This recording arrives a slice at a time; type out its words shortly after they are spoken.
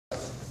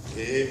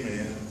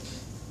Amen.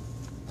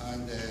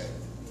 And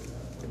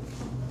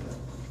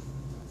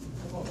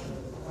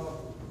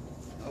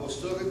I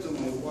was talking to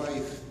my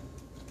wife.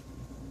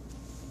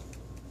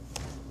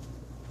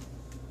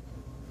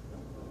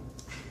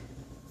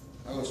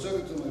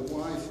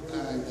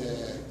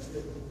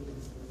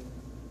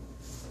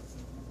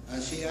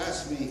 And she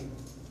asked me,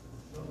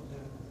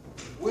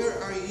 "Where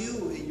are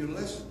you in your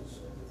lessons?"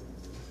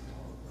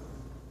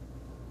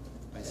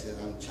 I said,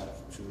 "I'm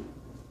chapter 2.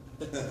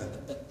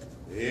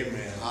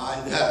 Amen.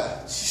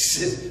 And she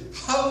said,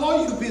 "How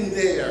long you been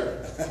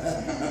there?"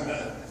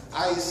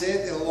 I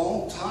said, "A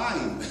long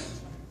time."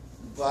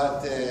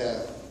 But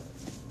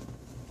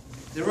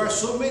there are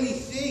so many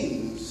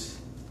things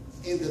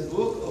in the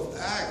book of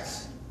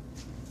Acts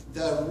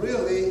that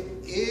really,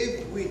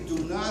 if we do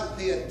not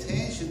pay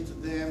attention to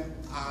them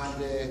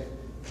and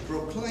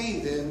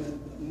proclaim them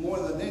more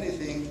than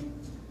anything,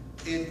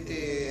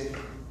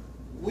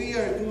 we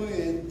are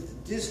doing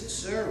this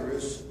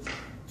service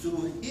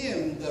to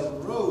him that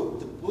wrote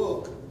the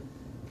book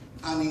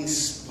and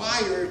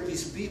inspired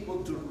these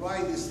people to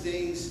write these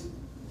things.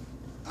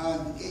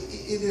 And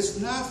it is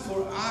not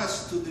for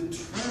us to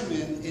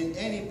determine in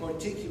any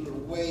particular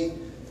way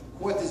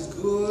what is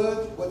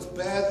good, what's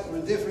bad or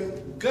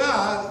different.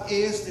 God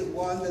is the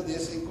one that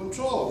is in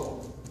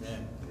control. Yeah.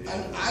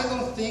 And I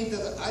don't think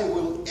that I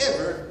will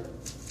ever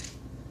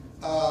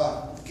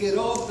get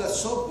off the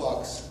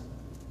soapbox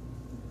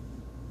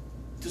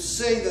to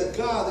say that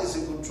God is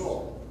in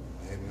control.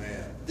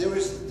 Amen. There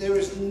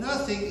is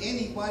nothing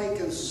anybody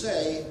can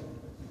say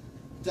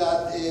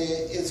that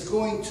is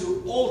going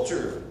to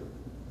alter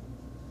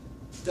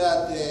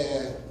that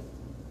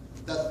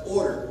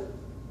order,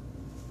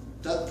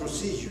 that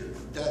procedure,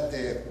 that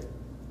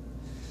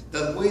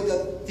way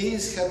that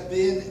things have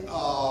been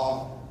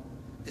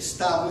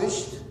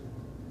established,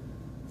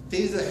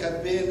 things that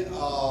have been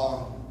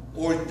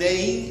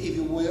ordained, if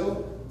you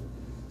will.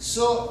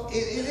 So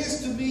it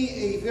is to me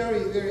a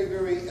very, very,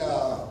 very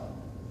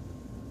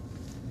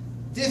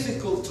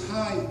difficult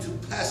time to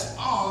pass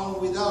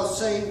on without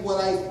saying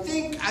what I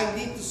think I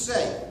need to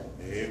say.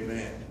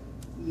 Amen.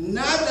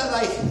 Not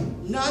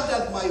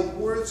that my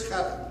words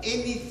have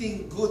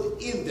anything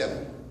good in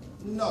them.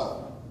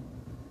 No.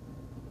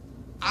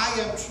 I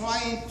am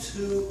trying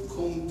to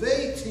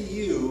convey to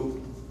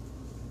you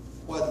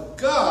what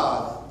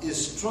God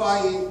is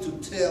trying to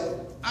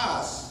tell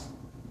us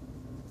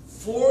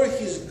for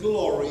His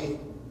glory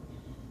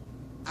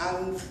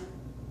and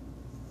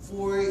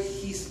for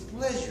His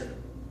pleasure.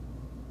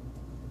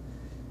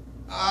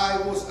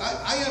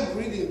 I am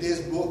reading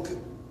this book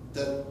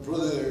that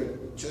Brother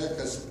Chuck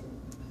has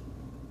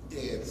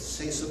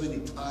said so many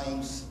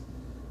times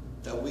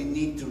that we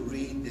need to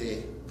read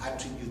the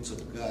attributes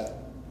of God.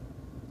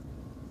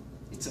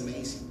 It's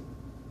amazing.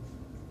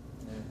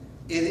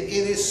 Yeah. It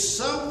is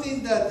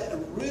something that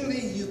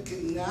really you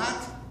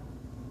cannot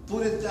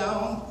put it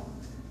down.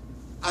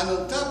 And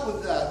on top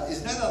of that,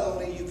 it's not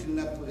only you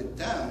cannot put it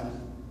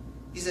down,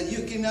 it's that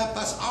you cannot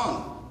pass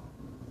on.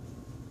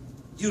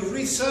 You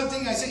read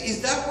something, I say,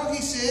 is that what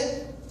he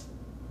said?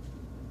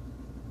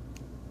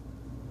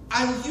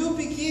 And you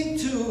begin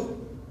to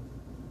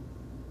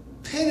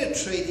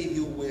penetrate, if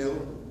you will,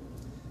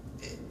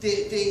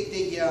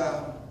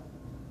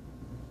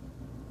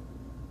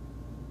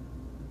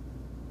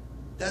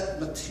 that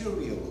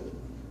material,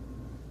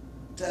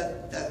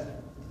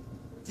 that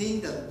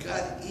thing that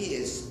God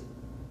is,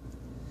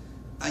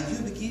 and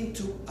you begin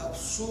to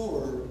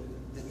absorb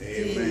the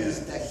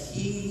things that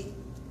He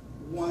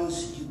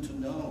wants you to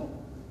know.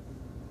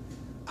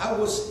 I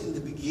was in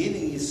the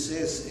beginning, it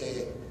says,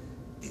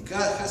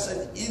 God has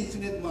an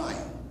infinite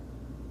mind.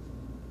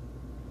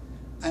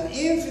 An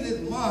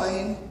infinite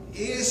mind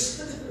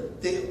is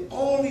the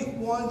only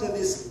one that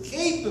is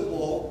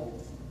capable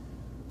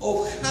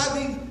of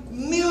having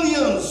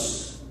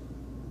millions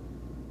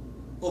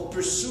of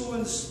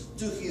pursuance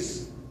to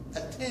His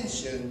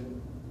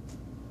attention.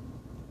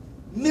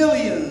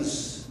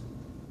 Millions.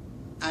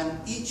 And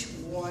each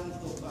one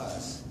of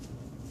us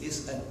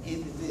is an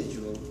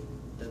individual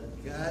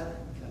that God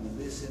can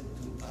listen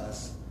to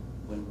us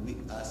when we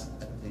ask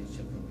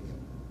attention from Him.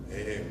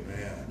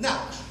 Amen.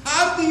 Now,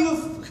 how do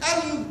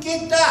you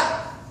get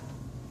that?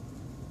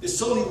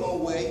 There's only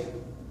one way.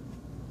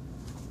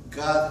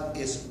 God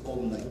is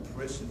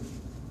omnipresent.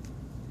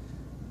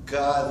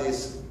 God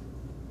is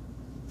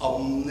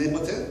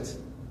omnipotent.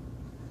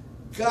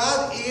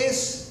 God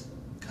is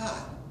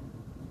God.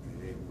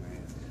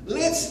 Amen.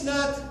 Let's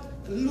not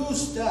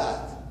lose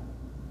that.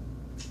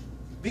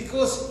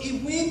 Because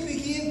if we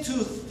begin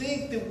to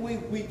think the way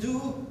we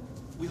do,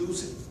 we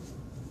lose it.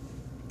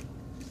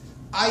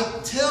 I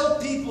tell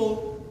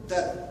people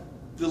that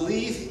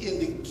believe in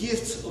the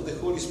gifts of the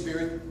Holy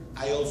Spirit,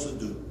 I also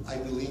do. I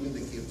believe in the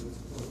gifts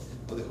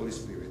of the Holy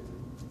Spirit.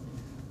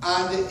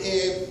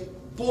 And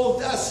Paul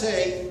does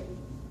say,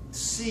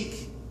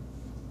 seek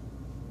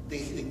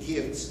the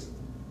gifts.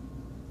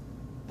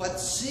 But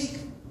seek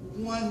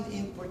one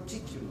in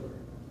particular,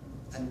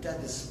 and that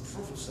is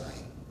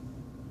prophesying.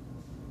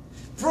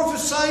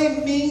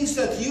 Prophesying means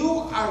that you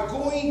are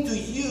going to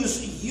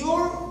use your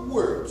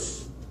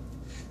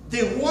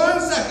the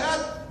ones that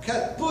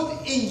had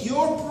put in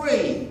your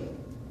brain,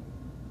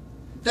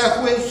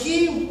 that when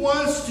He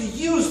wants to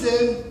use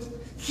them,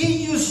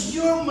 He uses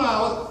your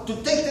mouth to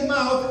take them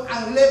out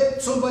and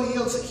let somebody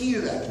else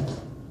hear that.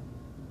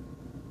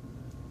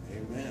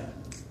 Amen.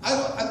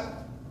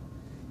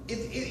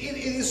 It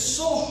is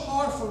so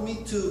hard for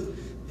me to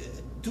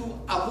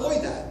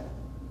avoid that,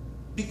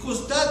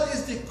 because that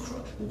is the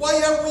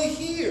why are we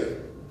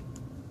here?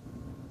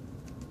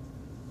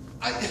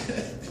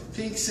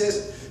 Pink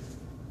says,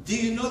 do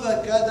you know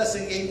that God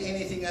doesn't gain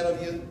anything out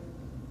of you?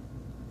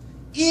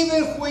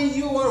 Even when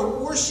you are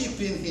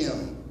worshiping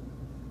Him,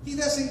 He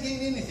doesn't gain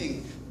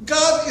anything.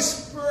 God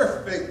is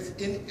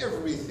perfect in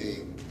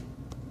everything.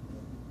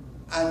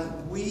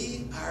 And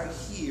we are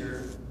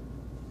here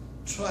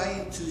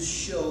trying to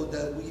show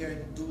that we are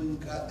doing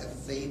God a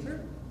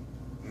favor.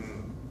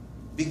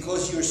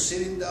 Because you're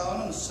sitting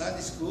down in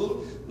Sunday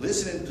school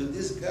listening to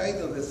this guy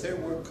of the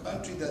third world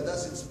country that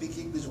doesn't speak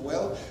English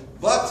well,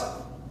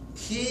 but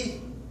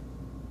he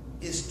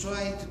is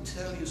trying to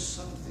tell you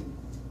something.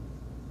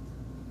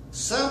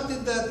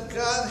 Something that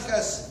God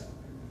has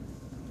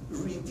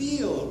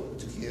revealed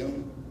to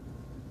him,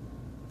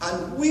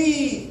 and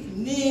we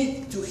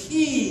need to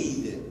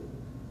heed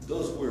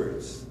those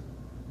words.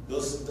 I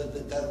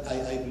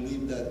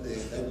believe that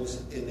I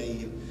was in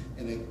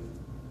a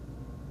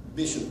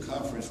Bishop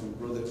conference when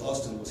Brother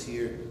Austin was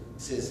here. He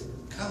says,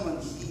 come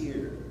and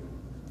hear,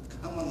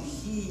 come and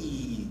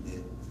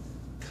heed,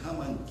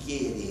 come and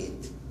get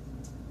it.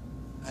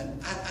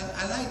 And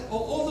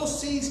all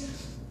those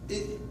things,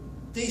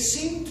 they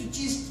seem to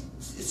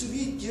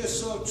be just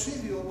so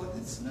trivial, but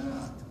it's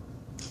not.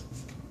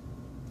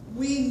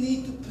 We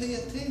need to pay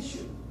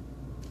attention.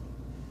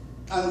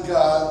 And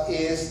God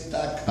is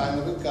that kind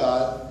of a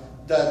God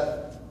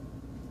that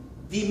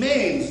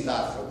demands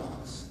that from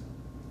us.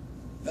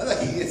 Not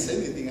that He gets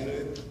anything out of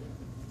it,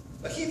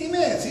 but He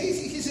demands. He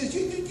says,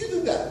 you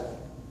do that.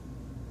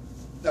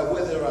 Now,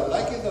 whether I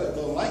like it or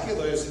don't like it,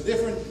 or it's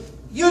different,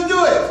 you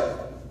do it.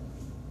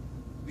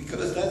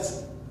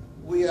 Because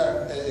we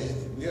are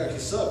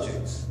His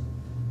subjects.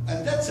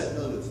 And that's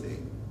another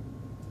thing.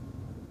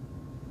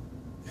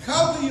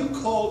 How do you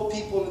call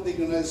people in the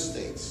United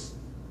States?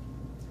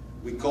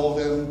 We call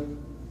them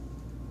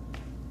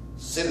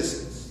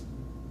citizens.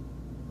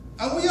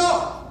 And we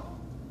are.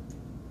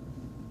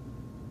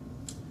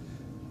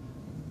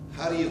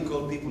 How do you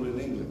call people in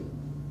England?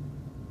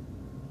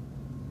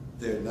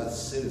 They're not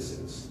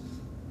citizens.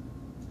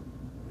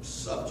 They're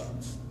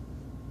subjects.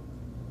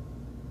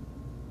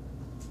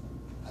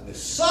 And the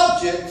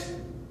subject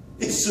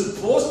is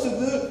supposed to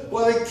do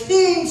what the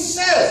king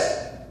says.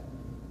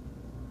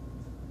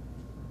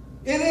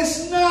 It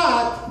is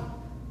not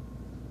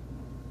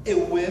a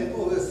whim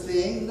or a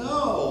thing,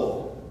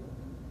 no.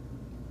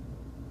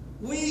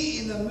 We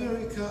in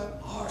America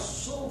are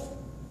so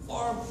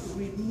far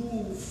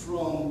removed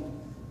from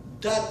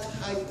that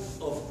type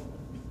of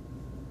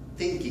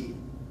thinking,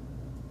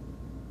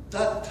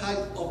 that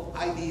type of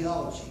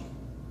ideology.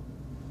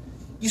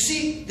 You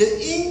see, the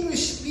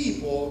English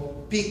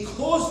people,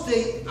 because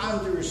they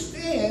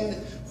understand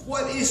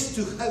what is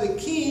to have a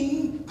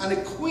king and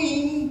a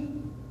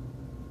queen,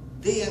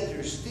 they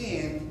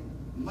understand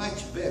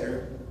much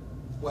better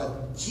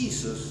what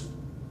Jesus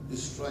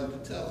is trying to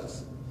tell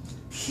us.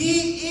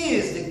 He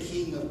is the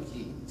King of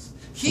Kings.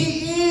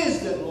 He is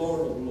the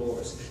Lord of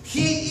Lords.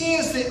 He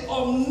is the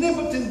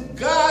omnipotent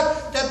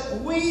God that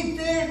we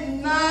dare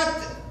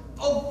not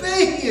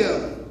obey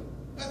Him.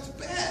 That's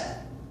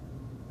bad.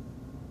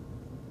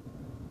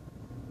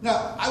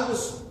 Now,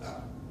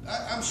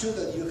 I'm sure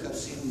that you have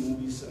seen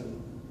movies.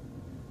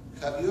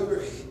 Have you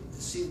ever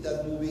seen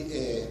that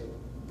movie,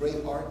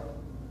 Braveheart?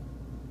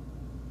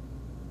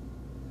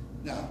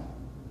 Now,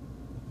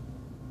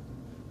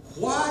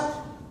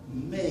 what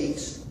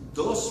makes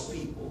those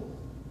people,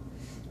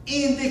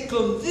 in the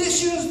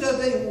conditions that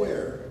they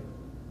were,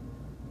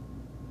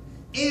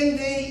 in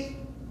the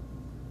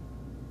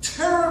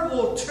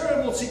terrible,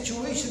 terrible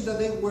situation that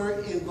they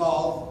were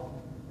involved,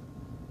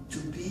 to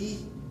be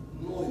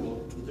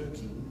loyal to their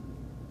king?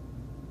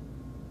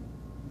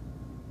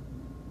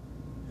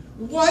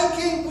 Why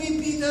can't we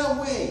be that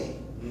way?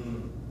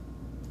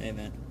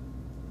 Amen.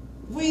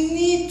 We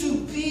need to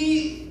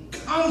be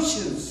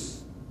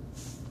conscious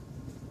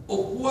of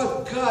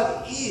what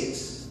God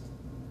is.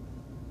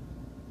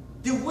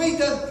 The way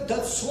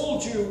that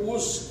soldier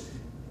was,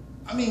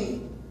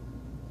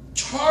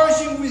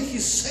 charging with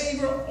his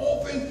saber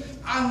open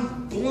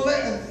and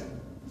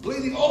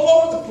bleeding all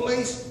over the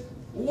place.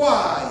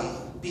 Why?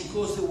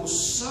 Because there was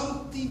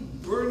something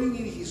burning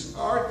in his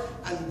heart,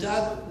 and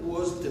that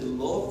was the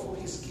love for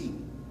his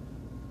king.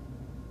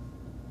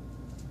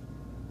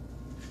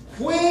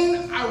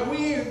 When are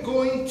we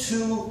going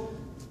to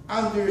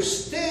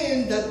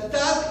understand that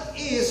that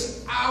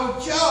is our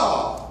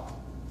job?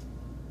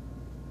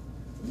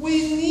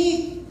 We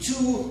need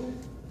to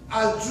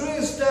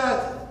address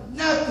that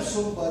not to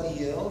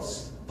somebody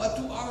else, but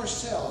to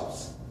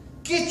ourselves.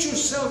 Get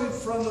yourself in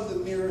front of the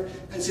mirror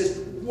and say,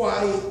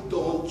 why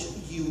don't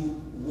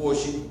you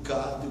worship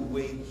God the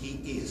way He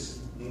is?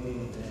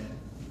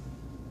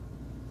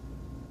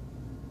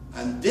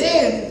 And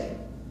then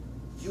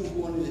you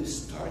want to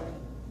start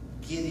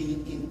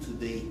getting into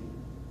the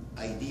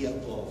idea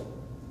of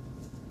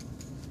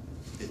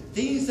the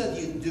things that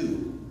you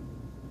do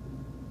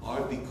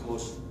are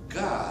because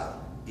God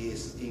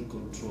is in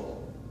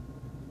control.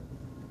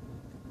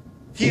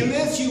 He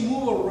lets you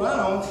move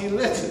around, He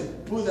lets you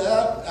put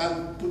up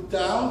and put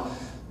down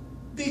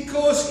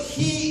because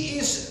He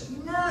is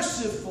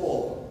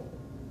merciful.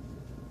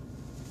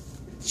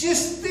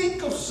 Just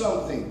think of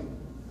something.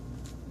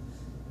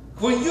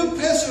 When you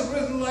pass a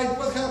red light,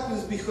 what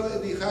happens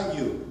behind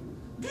you?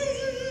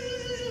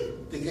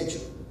 They get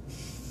you.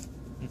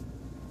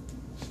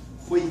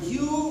 When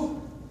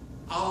you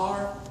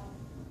are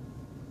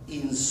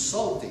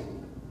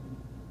insulting,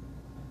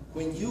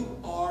 when you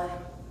are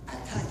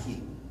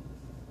attacking,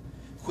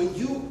 when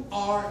you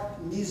are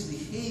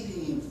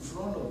misbehaving in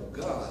front of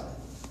God,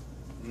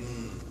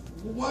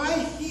 why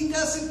He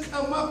doesn't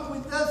come up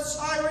with that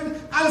siren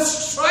and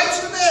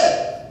strike you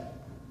dead?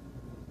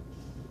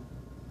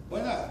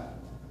 Why not?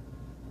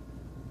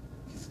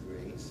 His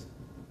grace,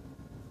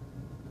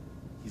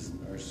 His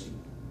mercy,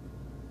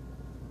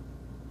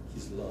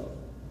 His love.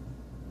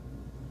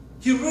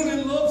 He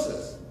really loves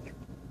us.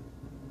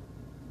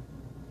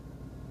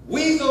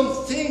 We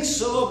don't think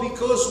so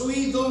because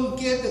we don't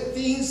get the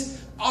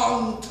things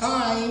on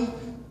time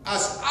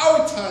as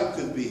our time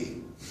could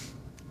be.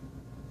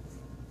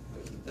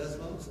 But He does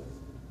love us.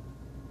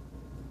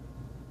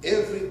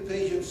 Every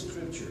page of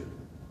Scripture,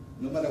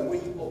 no matter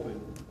where you open,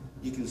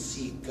 you can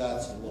see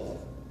God's love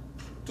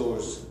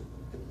towards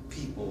the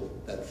people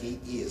that He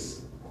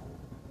is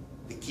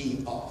the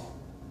King of.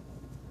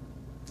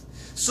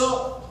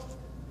 So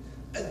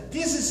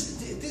this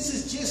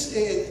is just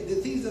the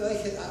things that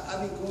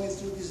I've been going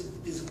through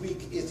this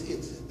week.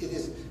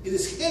 It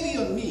is heavy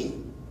on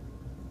me,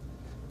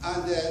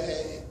 and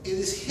it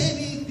is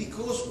heavy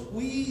because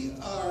we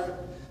are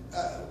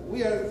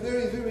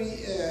very, very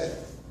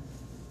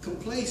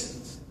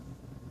complacent.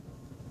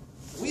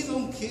 We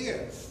don't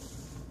care,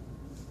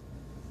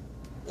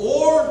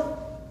 or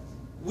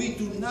we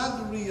do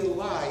not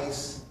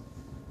realize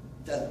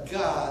that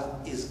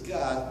God is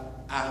God.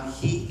 And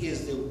He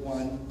is the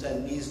one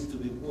that needs to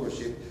be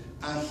worshipped.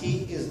 And He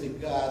is the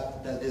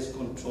God that is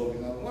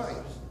controlling our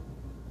lives.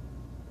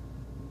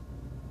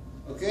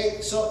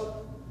 Okay?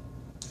 So,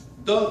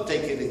 don't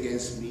take it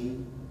against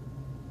me.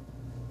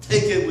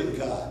 Take it with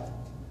God.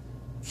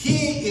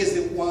 He is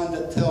the one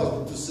that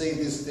tells me to say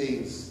these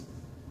things.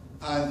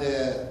 And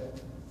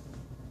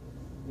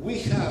we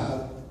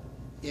have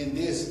in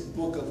this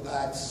book of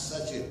Acts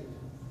such a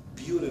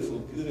beautiful,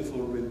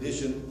 beautiful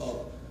rendition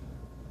of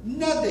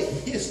not the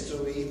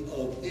history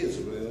of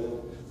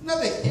Israel,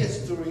 not the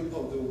history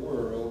of the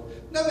world,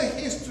 not the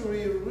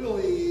history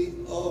really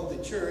of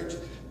the church,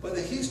 but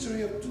the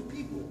history of two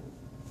people.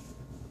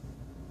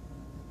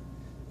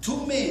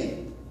 Two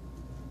men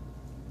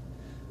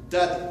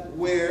that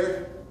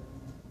were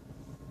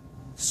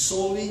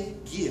solely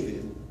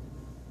given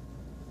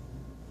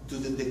to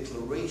the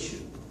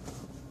declaration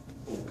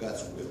of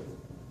God's will.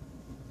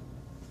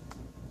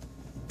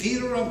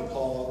 Peter and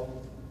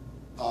Paul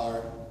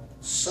are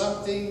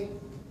something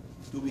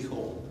to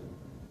behold.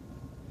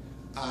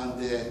 And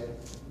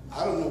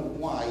I don't know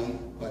why,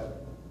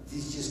 but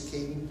this just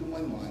came into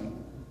my mind.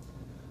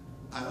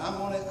 And I'm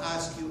going to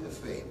ask you a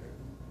favor.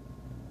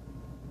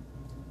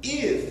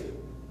 If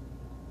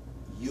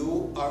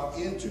you are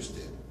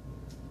interested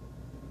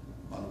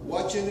on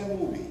watching a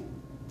movie,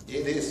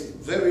 it is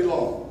very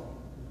long.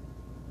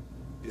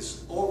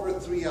 It's over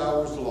 3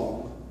 hours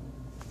long.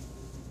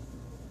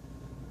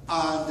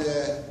 And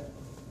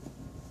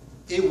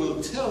it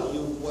will tell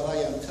you what I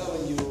am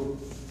telling you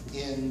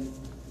in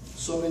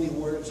so many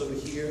words over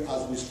here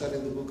as we study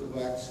the book of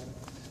Acts.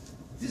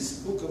 This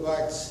book of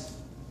Acts,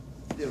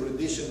 the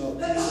rendition of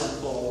Peter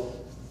and Paul,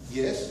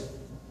 yes?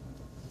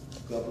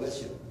 God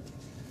bless you.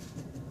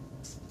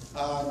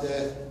 And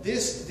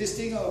this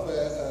thing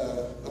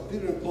of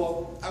Peter and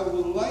Paul, I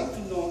would like to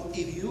know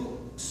if you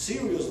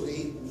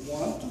seriously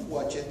want to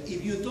watch it.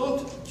 If you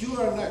don't, you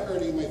are not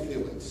hurting my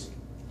feelings.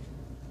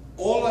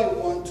 All I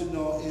want to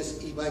know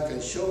is if I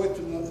can show it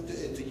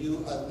to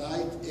you at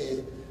night,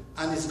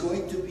 and it's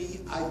going to be,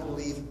 I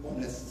believe,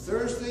 on a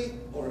Thursday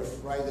or a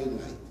Friday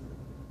night.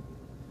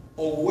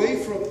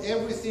 Away from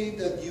everything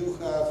that you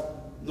have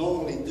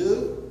normally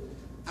do,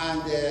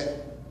 and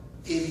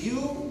if you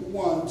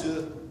want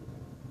to,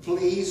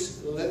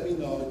 please let me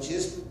know.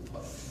 Just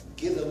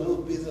get a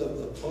little bit of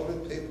the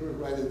toilet paper,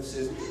 right? It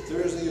says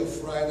Thursday or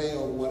Friday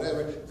or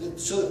whatever,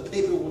 so the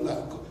paper will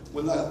not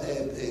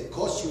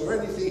cost you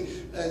or anything.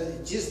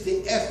 Just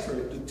the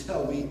effort to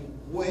tell me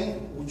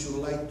when would you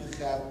like to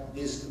have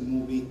this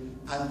movie,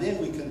 and then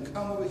we can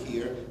come over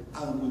here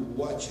and we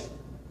watch it.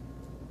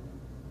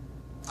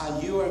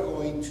 And you are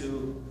going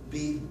to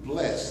be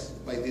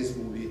blessed by this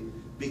movie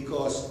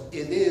because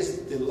it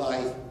is the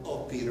life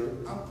of Peter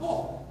and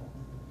Paul.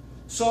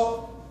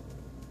 So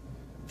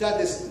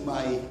that is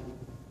my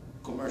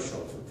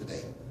commercial for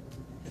today.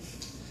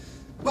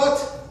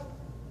 But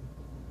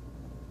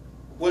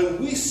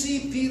when we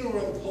see Peter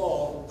and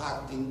Paul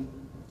acting,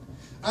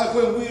 and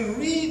when we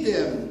read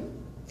them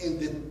in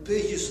the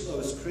pages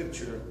of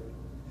Scripture,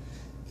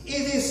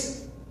 it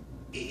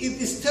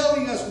is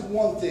telling us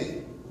one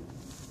thing.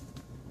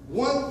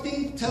 One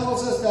thing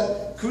tells us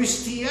that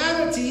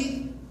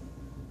Christianity,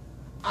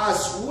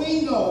 as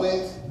we know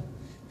it,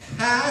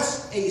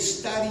 has a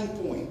starting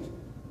point.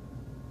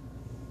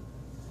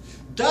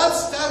 That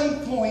starting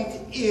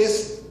point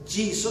is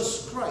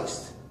Jesus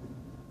Christ.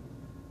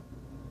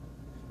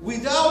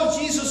 Without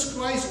Jesus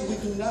Christ, we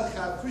do not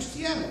have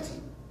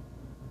Christianity.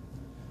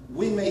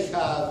 We may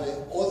have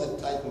other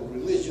type of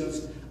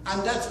religions,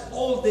 and that's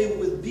all they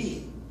will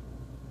be.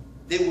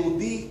 They will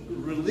be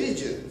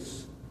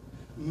religions.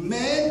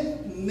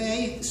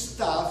 Man-made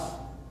stuff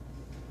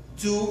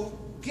to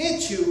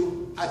get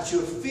you at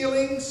your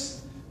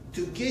feelings,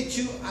 to get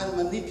you and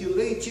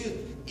manipulate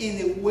you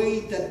in a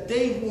way that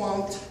they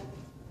want.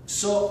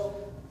 So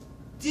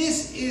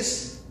this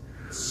is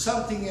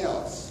something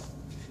else.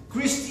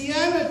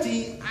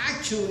 Christianity,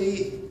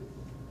 actually,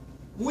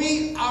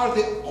 we are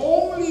the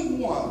only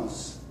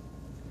ones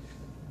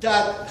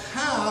that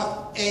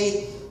have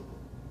a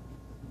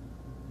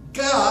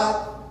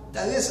God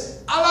that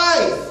is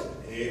alive.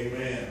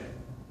 Amen.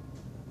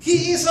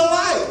 He is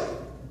alive.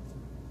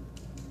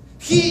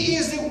 He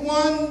is the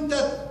one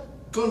that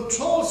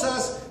controls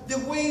us the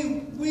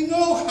way we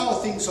know how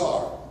things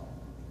are.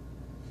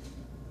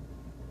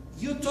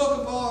 You talk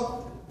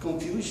about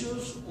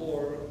Confucius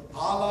or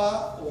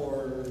Allah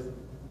or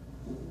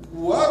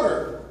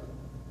whoever,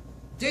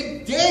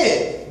 they're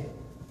dead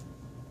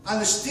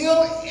and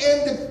still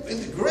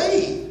in the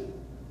grave.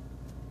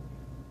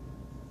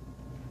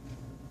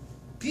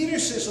 Peter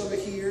says over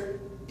here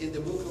in the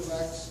book of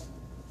Acts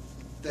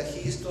that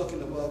he is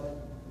talking about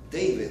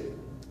David.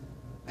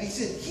 And he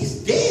said,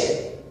 he's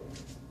dead.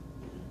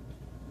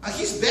 And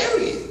he's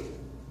buried.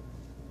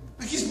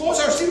 And his bones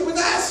are still with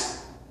us.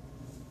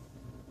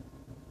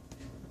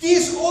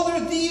 These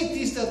other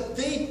deities that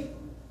they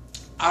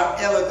are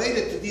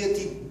elevated to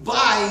deity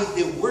by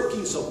the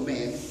workings of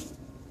men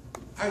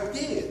are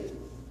dead.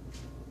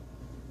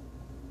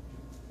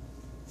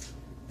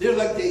 They're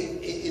like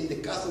in the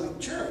Catholic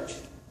Church.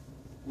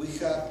 We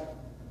have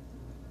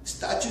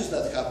statues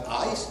that have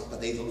eyes, but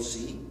they don't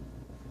see.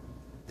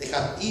 They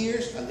have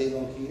ears, and they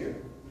don't hear.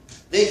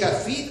 They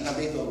have feet, and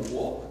they don't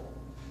walk.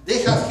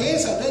 They have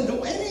hands, and they don't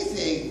do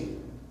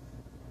anything.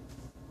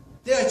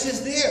 They are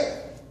just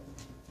there.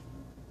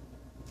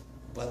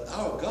 But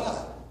our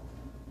God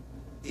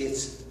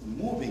is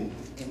moving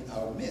in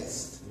our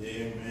midst.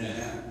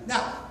 Amen.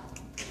 Now,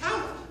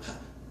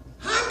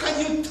 how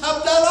can you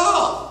top that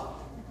off?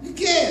 You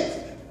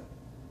can't.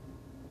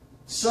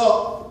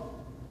 So,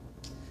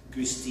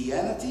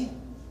 Christianity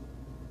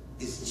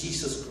is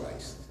Jesus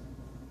Christ.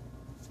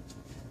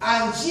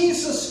 And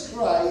Jesus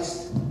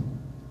Christ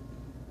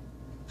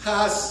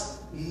has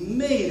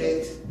made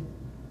it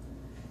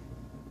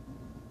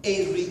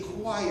a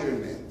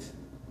requirement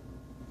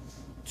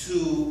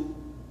to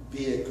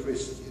be a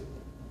Christian.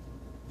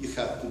 You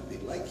have to be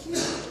like him.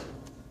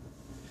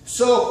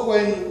 So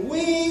when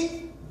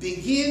we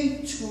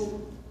begin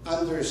to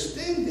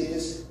understand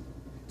this,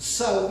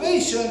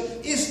 salvation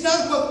is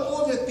not what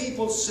other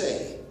people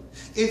say.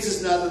 It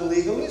is not a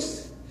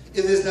legalist.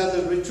 It is not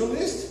a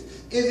ritualist.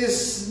 It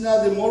is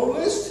not a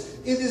moralist.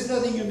 It is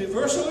not a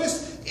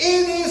universalist.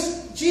 It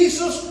is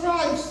Jesus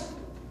Christ.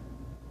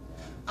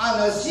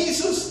 And as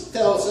Jesus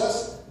tells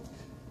us,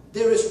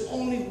 there is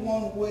only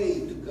one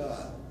way to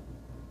God,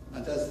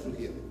 and that's through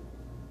him.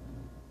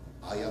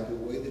 I am the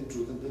way, the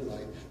truth, and the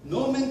life.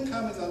 No man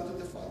cometh unto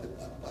the Father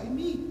but by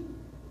me.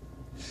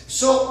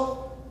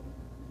 So,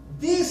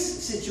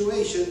 this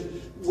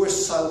situation where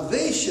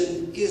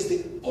salvation is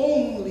the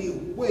only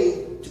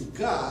way to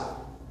God,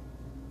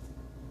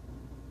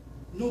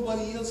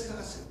 nobody else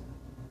has it.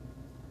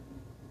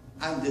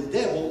 And the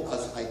devil,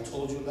 as I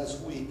told you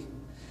last week,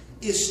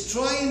 is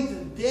trying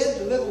the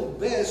dead level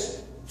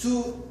best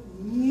to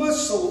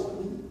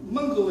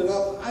mungle it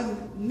up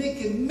and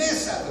make a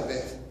mess out of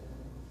it,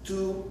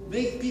 to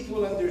make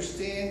people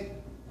understand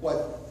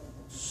what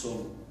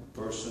some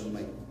person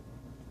might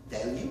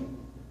tell you,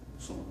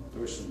 some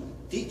person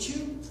might teach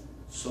you,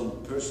 some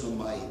person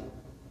might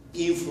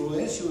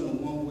influence you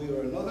in one way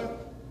or another.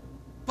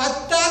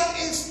 But that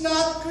is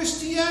not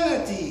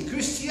Christianity.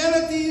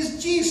 Christianity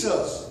is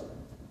Jesus.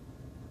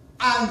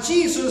 And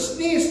Jesus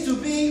needs to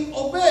be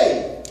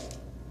obeyed.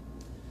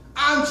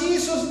 And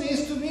Jesus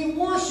needs to be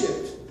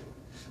worshipped.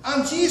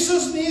 And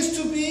Jesus needs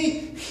to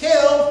be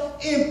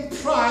held in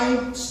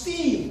prime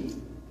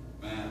esteem.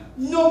 Man.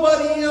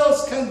 Nobody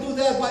else can do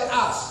that by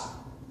us.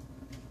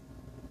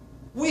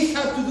 We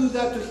have to do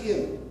that to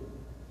him.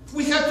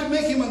 We have to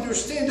make him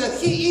understand that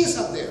he is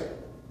up there.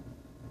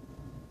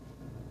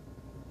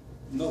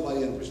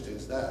 Nobody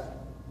understands that.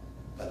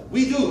 But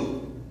we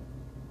do.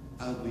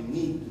 And we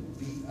need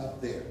to be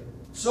up there.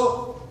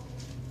 So,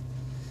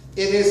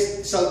 it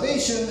is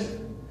salvation.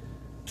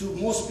 To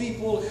most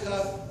people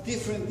have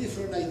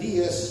different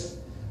ideas.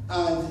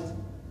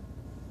 And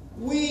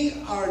we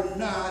are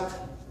not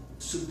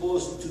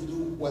supposed to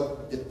do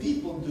what the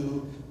people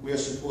do. We are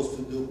supposed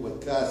to do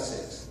what God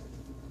says.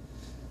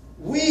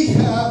 We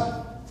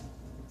have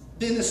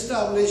been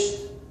established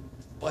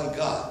by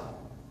God.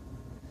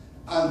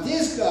 And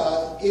this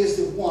God is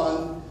the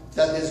one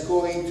that is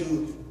going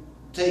to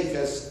take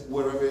us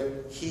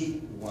wherever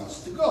He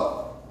wants to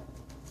go.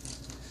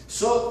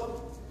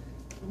 So,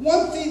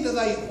 one thing that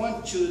I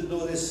want you to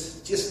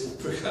notice, just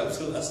perhaps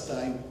the last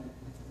time,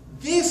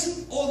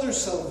 these other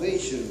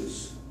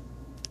salvations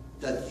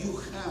that you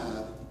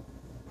have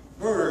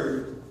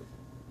heard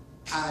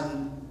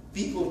and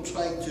people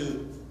try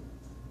to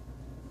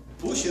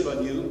push it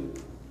on you,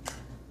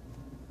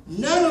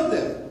 none of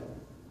them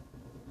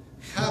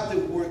have the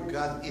word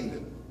God in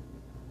them.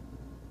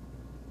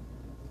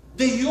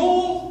 They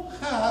all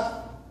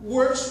have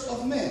works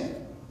of men.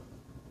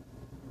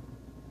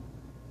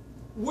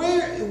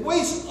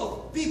 Ways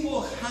of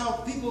people, how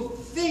people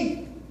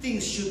think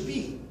things should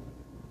be.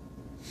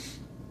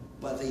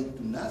 But they do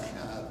not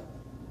have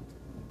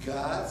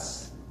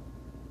God's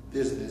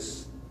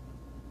business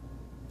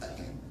at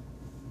hand.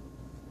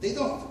 They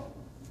don't.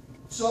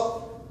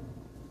 So,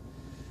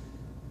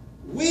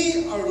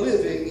 we are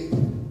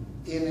living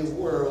in a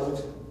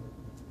world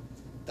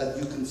that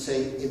you can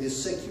say it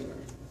is secular.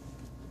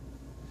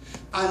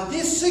 And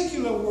this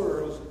secular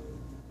world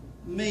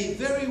may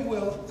very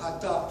well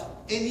adopt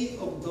any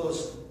of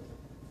those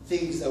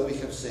things that we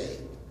have said.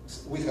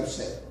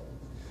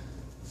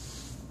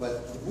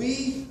 But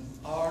we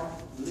are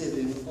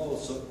living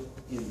also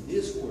in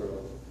this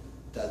world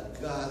that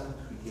God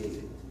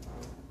created.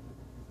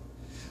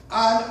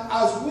 And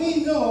as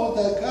we know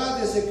that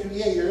God is a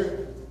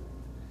creator,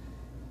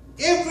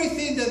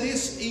 everything that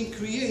is in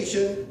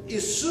creation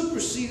is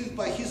superseded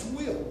by His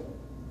will.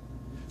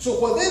 So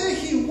whatever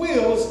He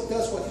wills,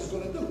 that's what He's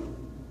going to do.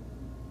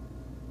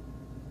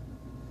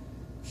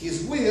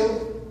 His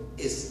will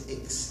is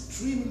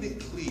extremely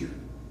clear.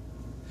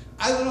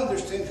 I don't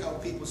understand how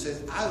people say,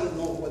 I don't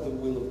know what the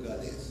will of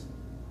God is.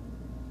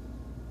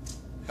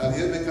 Have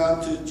you ever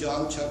gone to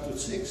John chapter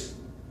 6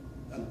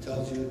 and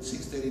tells you,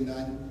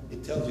 6:39,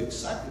 it tells you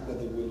exactly what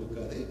the will of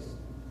God is.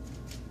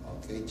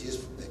 Okay,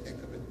 just for the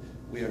heck of it,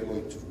 we are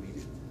going to read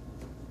it.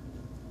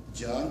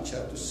 John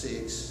chapter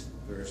 6,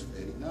 verse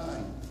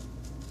 39,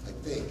 I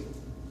think.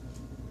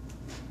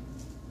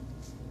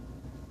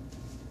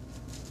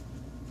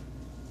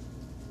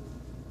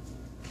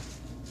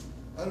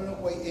 I don't know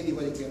why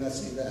anybody cannot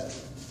say that.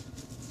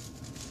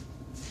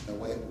 Now,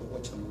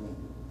 watch the room.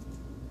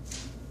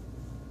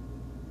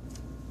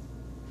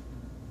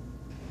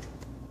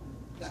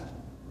 Now,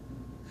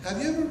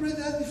 have you ever read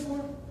that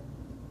before?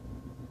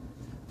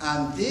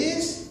 And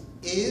this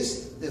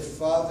is the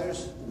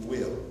Father's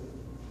will.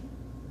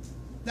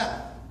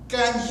 Now,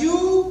 can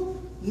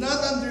you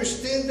not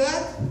understand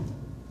that?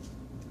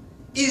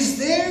 Is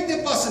there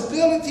the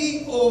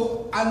possibility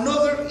of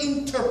another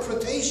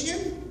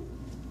interpretation?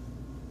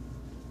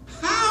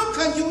 How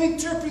can you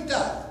interpret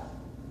that?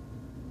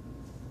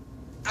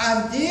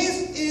 And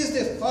this is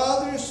the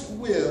Father's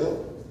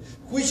will,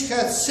 which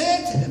has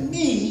sent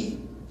me,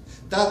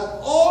 that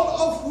all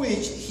of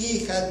which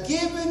He had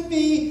given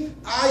me,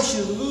 I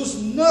should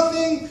lose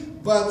nothing,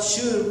 but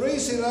should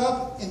raise it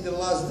up in the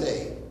last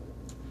day.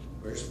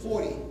 Verse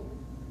 40.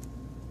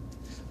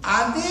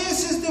 And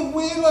this is the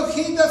will of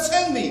Him that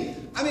sent me.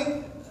 I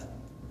mean,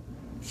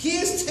 He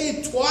is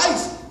said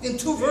twice in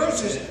 2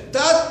 verses.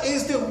 That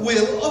is the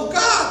will of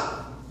God.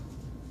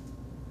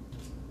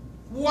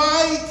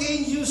 Why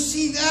can you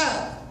see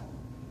that?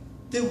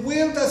 The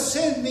will that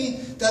sent me,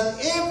 that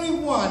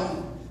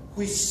everyone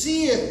who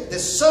seeth the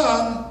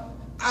Son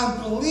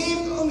and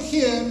believe on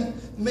Him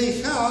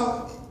may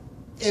have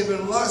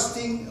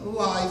everlasting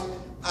life,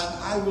 and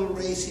I will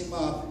raise him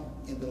up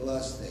in the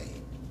last day.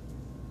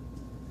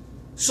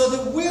 So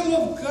the will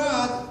of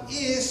God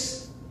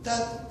is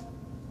that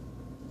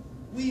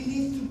we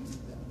need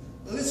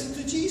to listen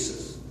to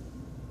Jesus.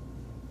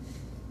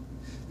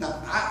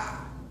 Now,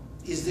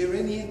 is there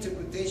any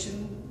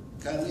interpretation?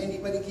 Can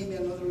anybody give me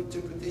another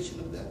interpretation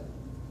of that?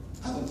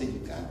 I don't think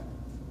you can.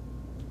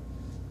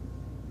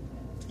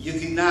 You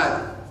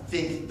cannot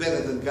think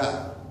better than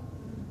God.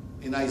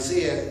 In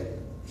Isaiah,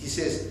 he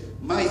says,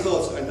 my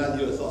thoughts are not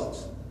your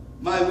thoughts.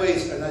 My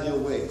ways are not your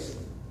ways.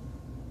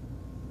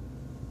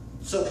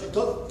 So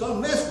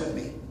don't mess with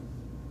me.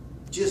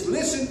 Just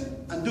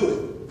listen and do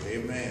it.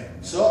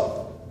 Amen.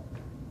 So,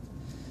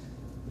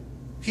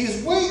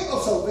 His way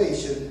of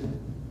salvation,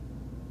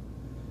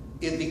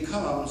 it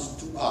becomes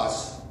to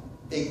us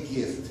a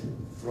gift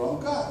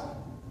from God.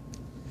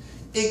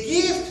 A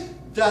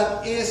gift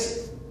that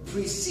is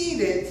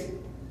preceded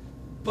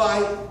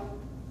by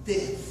the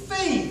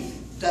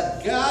faith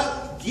that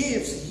God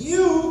gives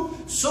you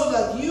so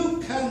that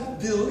you can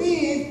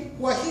believe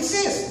what He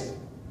says.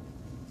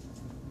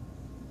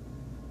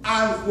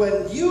 And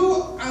when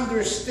you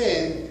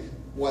understand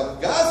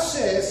what God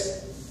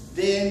says,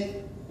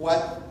 then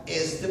what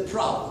is the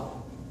problem?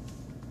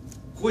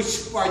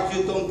 Which part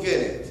you don't get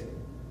it?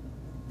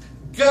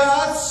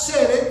 God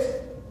said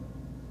it,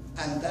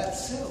 and that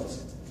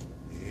settles it.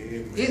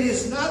 Amen. It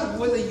is not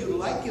whether you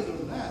like it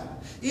or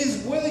not. It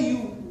is whether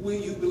you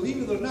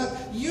believe it or not.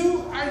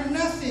 You are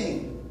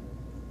nothing.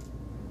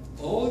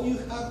 All you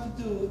have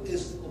to do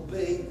is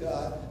obey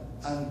God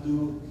and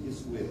do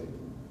His will.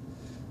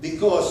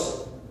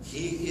 Because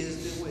He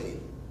is the way,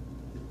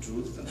 the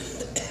truth, and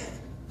the life.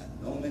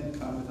 And no man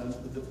cometh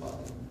unto the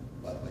Father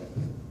but by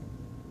Him.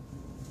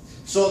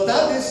 So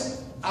that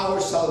is our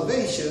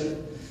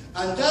salvation,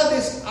 and that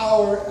is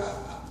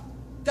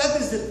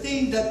the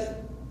thing that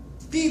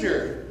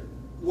Peter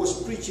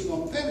was preaching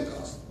on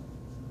Pentecost.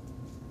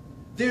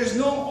 There's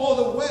no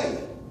other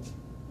way.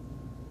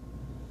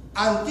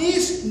 And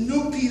this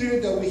new Peter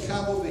that we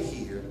have over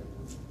here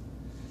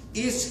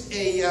is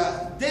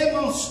a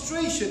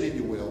demonstration, if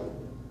you will,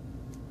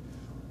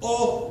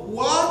 of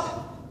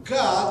what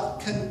God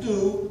can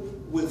do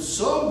with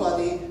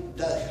somebody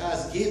that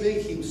has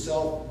given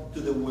himself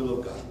to the will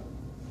of God.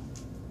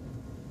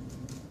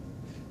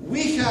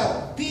 We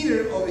have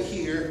Peter over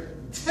here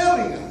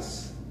telling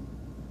us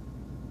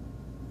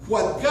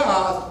what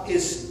God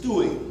is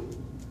doing.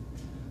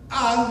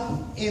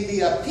 And in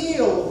the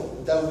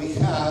appeal that we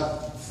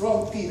have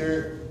from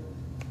Peter,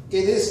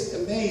 it is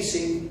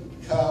amazing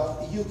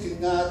how you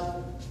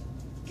cannot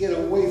get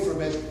away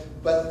from it.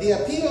 But the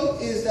appeal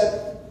is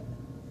that,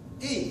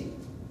 hey,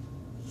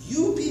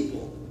 you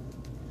people,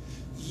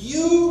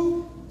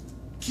 you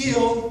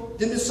killed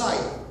the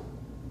Messiah.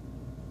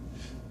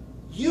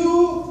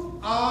 You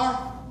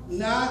are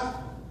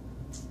not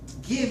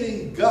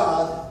giving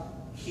God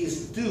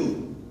His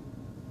due.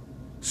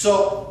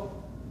 So,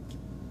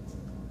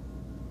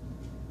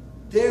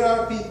 there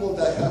are people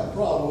that have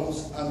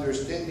problems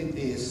understanding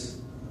this,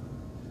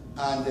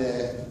 and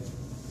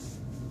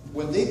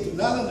when they do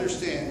not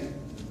understand,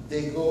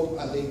 they go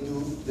and they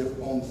do their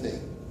own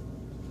thing.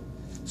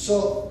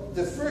 So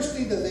the first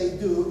thing that they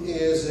do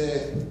is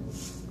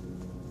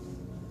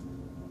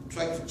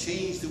try to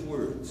change the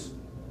words.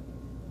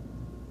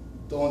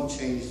 Don't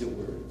change the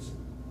words.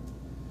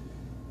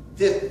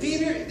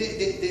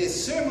 The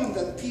sermon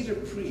that Peter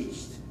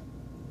preached,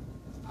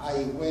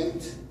 I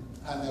went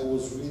and I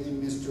was reading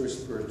Mr.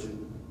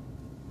 Spurgeon.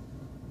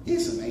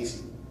 He's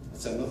amazing.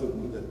 That's another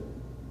one that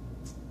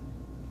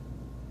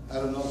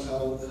I don't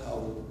know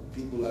how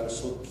people are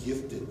so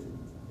gifted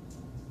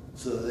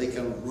so that they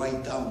can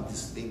write down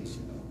these things,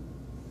 you know.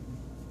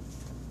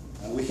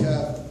 And we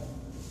have,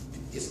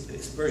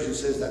 Spurgeon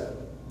says that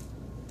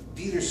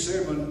Peter's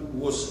sermon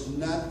was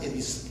not a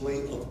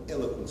display of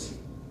eloquence.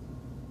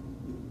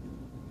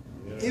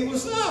 It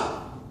was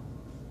not.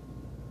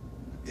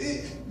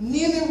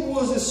 Neither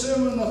was the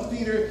sermon of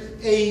Peter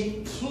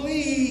a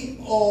plea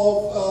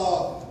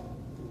of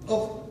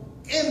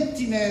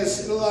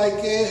emptiness, like,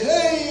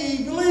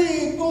 hey,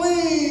 believe,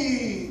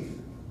 believe.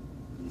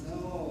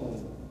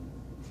 No.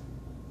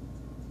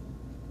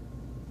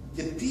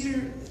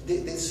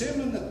 The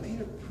sermon that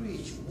Peter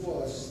preached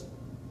was,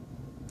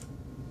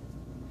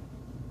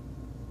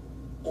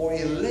 or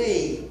a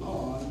lay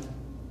on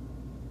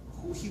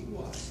who he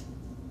was.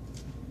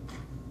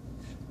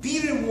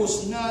 Peter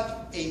was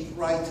not a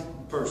bright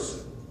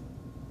person.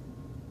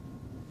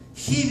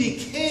 He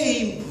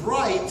became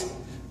bright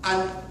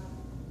and,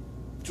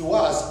 to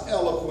us,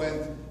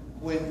 eloquent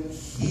when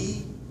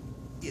he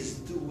is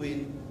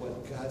doing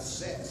what God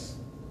says.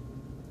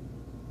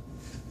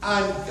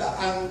 And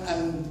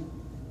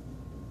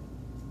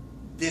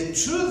the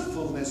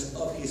truthfulness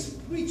of his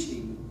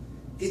preaching,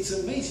 it's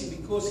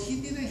amazing because he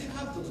didn't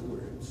have those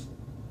words.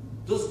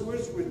 Those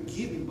words were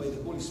given by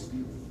the Holy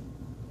Spirit.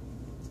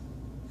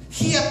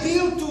 He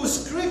appealed to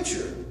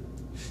Scripture.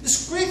 The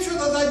Scripture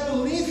that I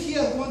believe he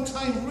at one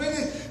time read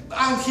it,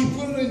 and he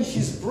put it in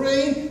his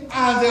brain,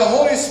 and the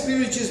Holy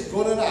Spirit just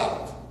brought it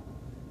out.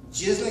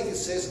 Just like it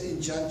says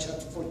in John chapter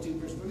 14,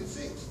 verse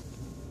 26.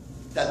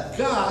 That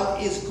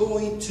God is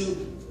going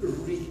to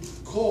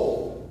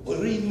recall or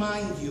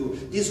remind you.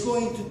 Is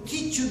going to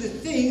teach you the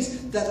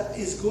things that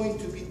is going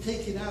to be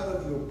taken out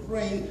of your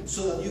brain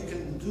so that you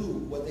can do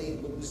what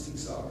these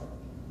things are.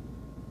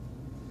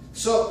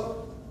 So,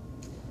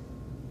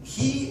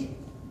 he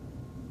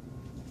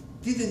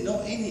didn't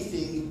know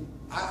anything.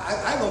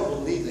 I don't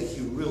believe that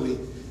he really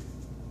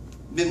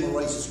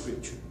memorized the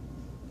Scripture.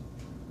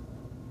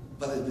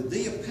 But at the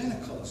day of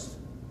Pentecost,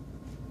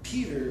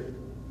 Peter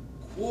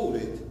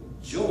quoted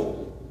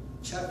Joel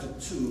chapter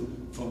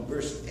 2 from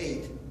verse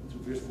 8 to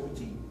verse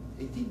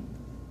 18.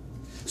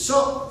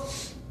 So,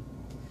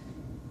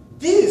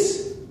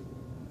 this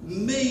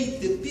made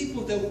the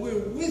people that were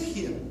with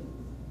him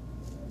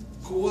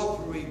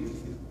cooperate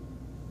with him.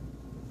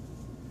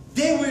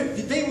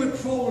 They were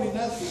probably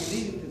not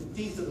believing the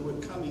things that were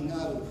coming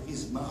out of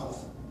his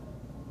mouth.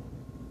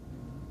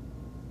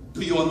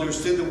 Do you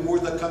understand the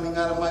words that are coming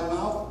out of my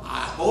mouth?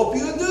 I hope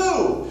you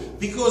do.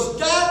 Because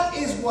that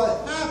is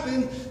what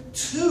happened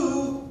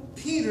to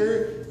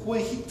Peter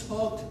when he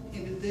talked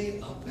in the day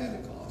of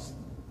Pentecost.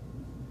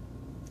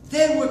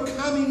 There were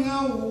coming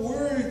out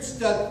words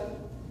that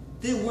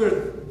they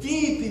were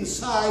deep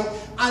inside,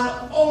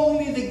 and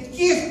only the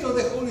gift of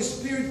the Holy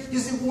Spirit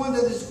is the one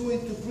that is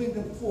going to bring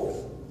them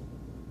forth.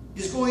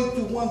 is going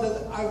to one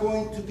that are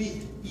going to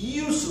be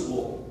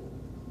usable.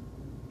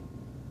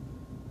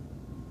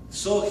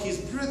 So his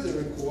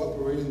brethren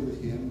cooperated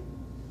with him,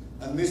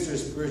 and Mr.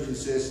 Spurgeon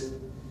says,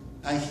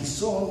 and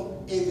his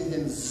own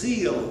evident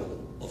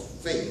zeal of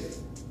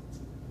faith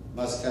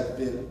must have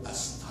been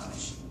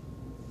astonishing.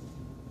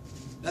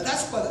 Now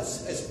that's what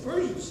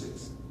Spurgeon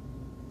says.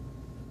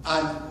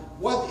 And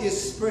what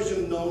is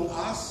Spurgeon known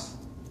as?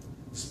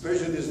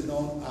 Spurgeon is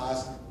known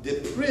as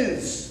the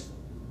Prince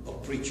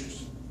of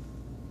Preachers.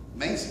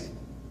 Amazing.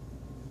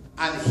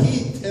 And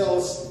he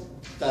tells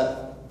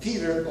that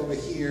Peter over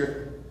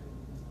here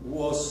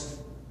was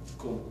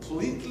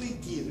completely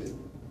given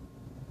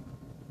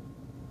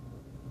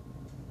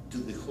to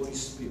the Holy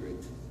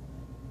Spirit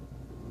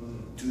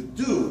to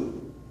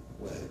do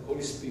what the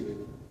Holy Spirit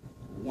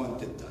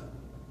wanted done.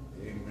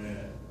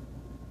 Amen.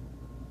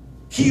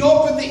 He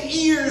opened the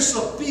ears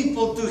of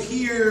people to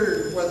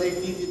hear what they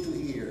needed to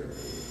hear.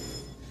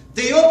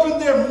 They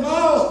opened their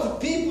mouth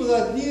to people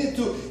that needed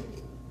to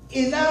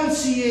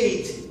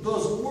enunciate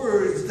those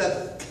words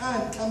that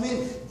can come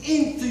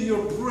into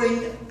your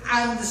brain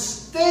and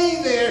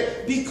stay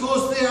there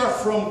because they are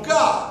from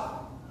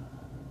God.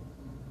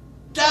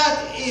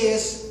 That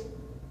is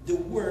the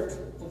work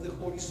of the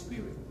Holy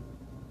Spirit.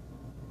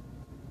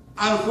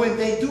 And when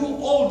they do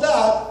all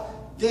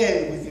that,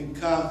 then we can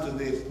come to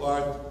the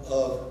part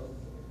of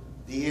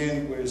the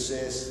end where it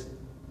says,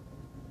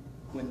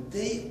 when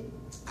they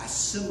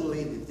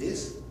assimilated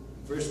this,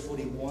 verse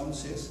 41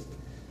 says,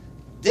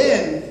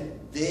 then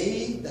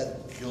they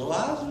that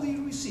gladly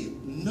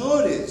received.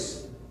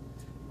 Notice,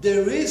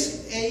 there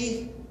is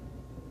a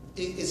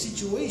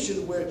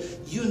situation where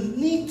you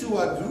need to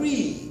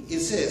agree. It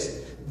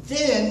says,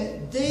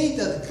 then they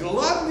that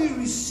gladly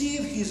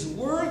received his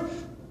word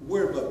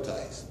were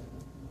baptized.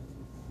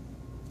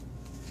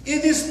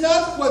 It is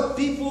not what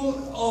people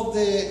of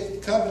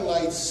the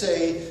Carmelites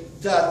say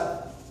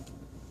that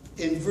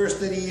in verse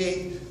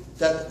 38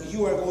 that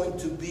you are going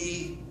to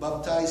be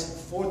baptized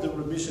for the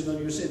remission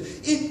of your sin.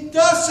 It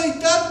does say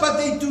that, but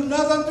they do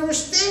not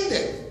understand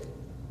it.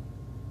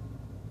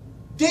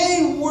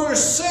 They were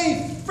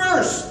saved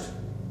first.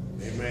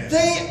 Amen.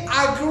 They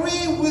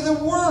agree with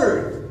the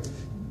word.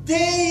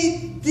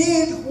 They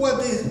did what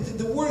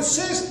the word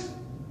says.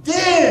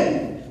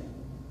 Then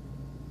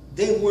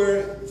they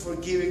were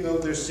forgiving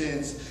of their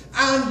sins.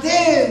 And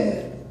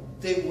then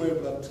they were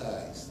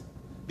baptized.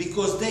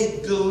 Because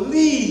they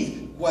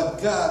believed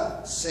what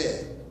God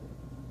said.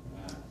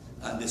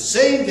 And the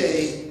same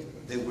day,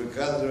 they were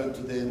gathered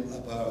unto them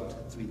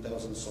about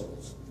 3,000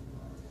 souls.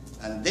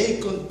 And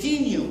they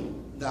continue.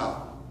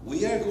 Now,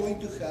 we are going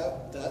to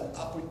have that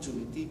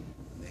opportunity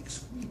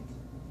next week.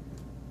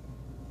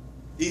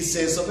 He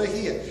says over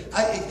here,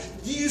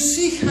 do you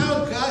see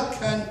how God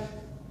can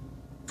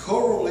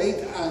correlate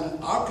and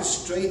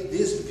orchestrate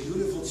this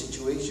beautiful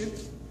situation?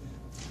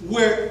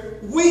 Where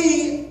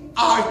we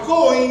are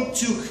going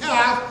to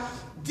have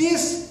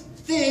this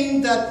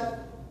thing that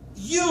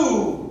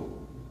you,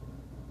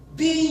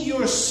 being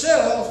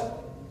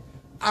yourself,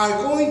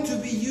 are going to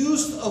be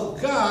used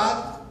of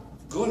God,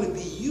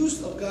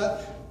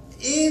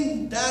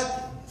 in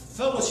that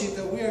fellowship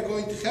that we are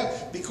going to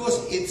have,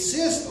 because it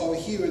says over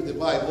here in the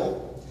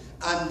Bible,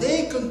 and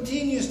they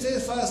continue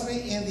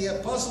steadfastly in the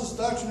apostles'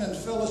 doctrine and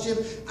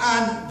fellowship,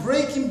 and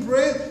breaking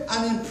bread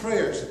and in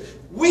prayers.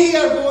 We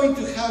are going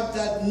to have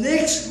that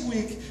next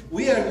week.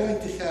 We are going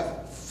to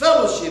have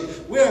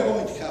fellowship. We are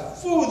going to have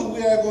food.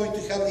 We are going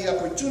to have the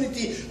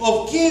opportunity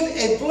of give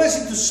a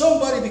blessing to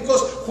somebody,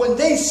 because when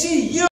they see you,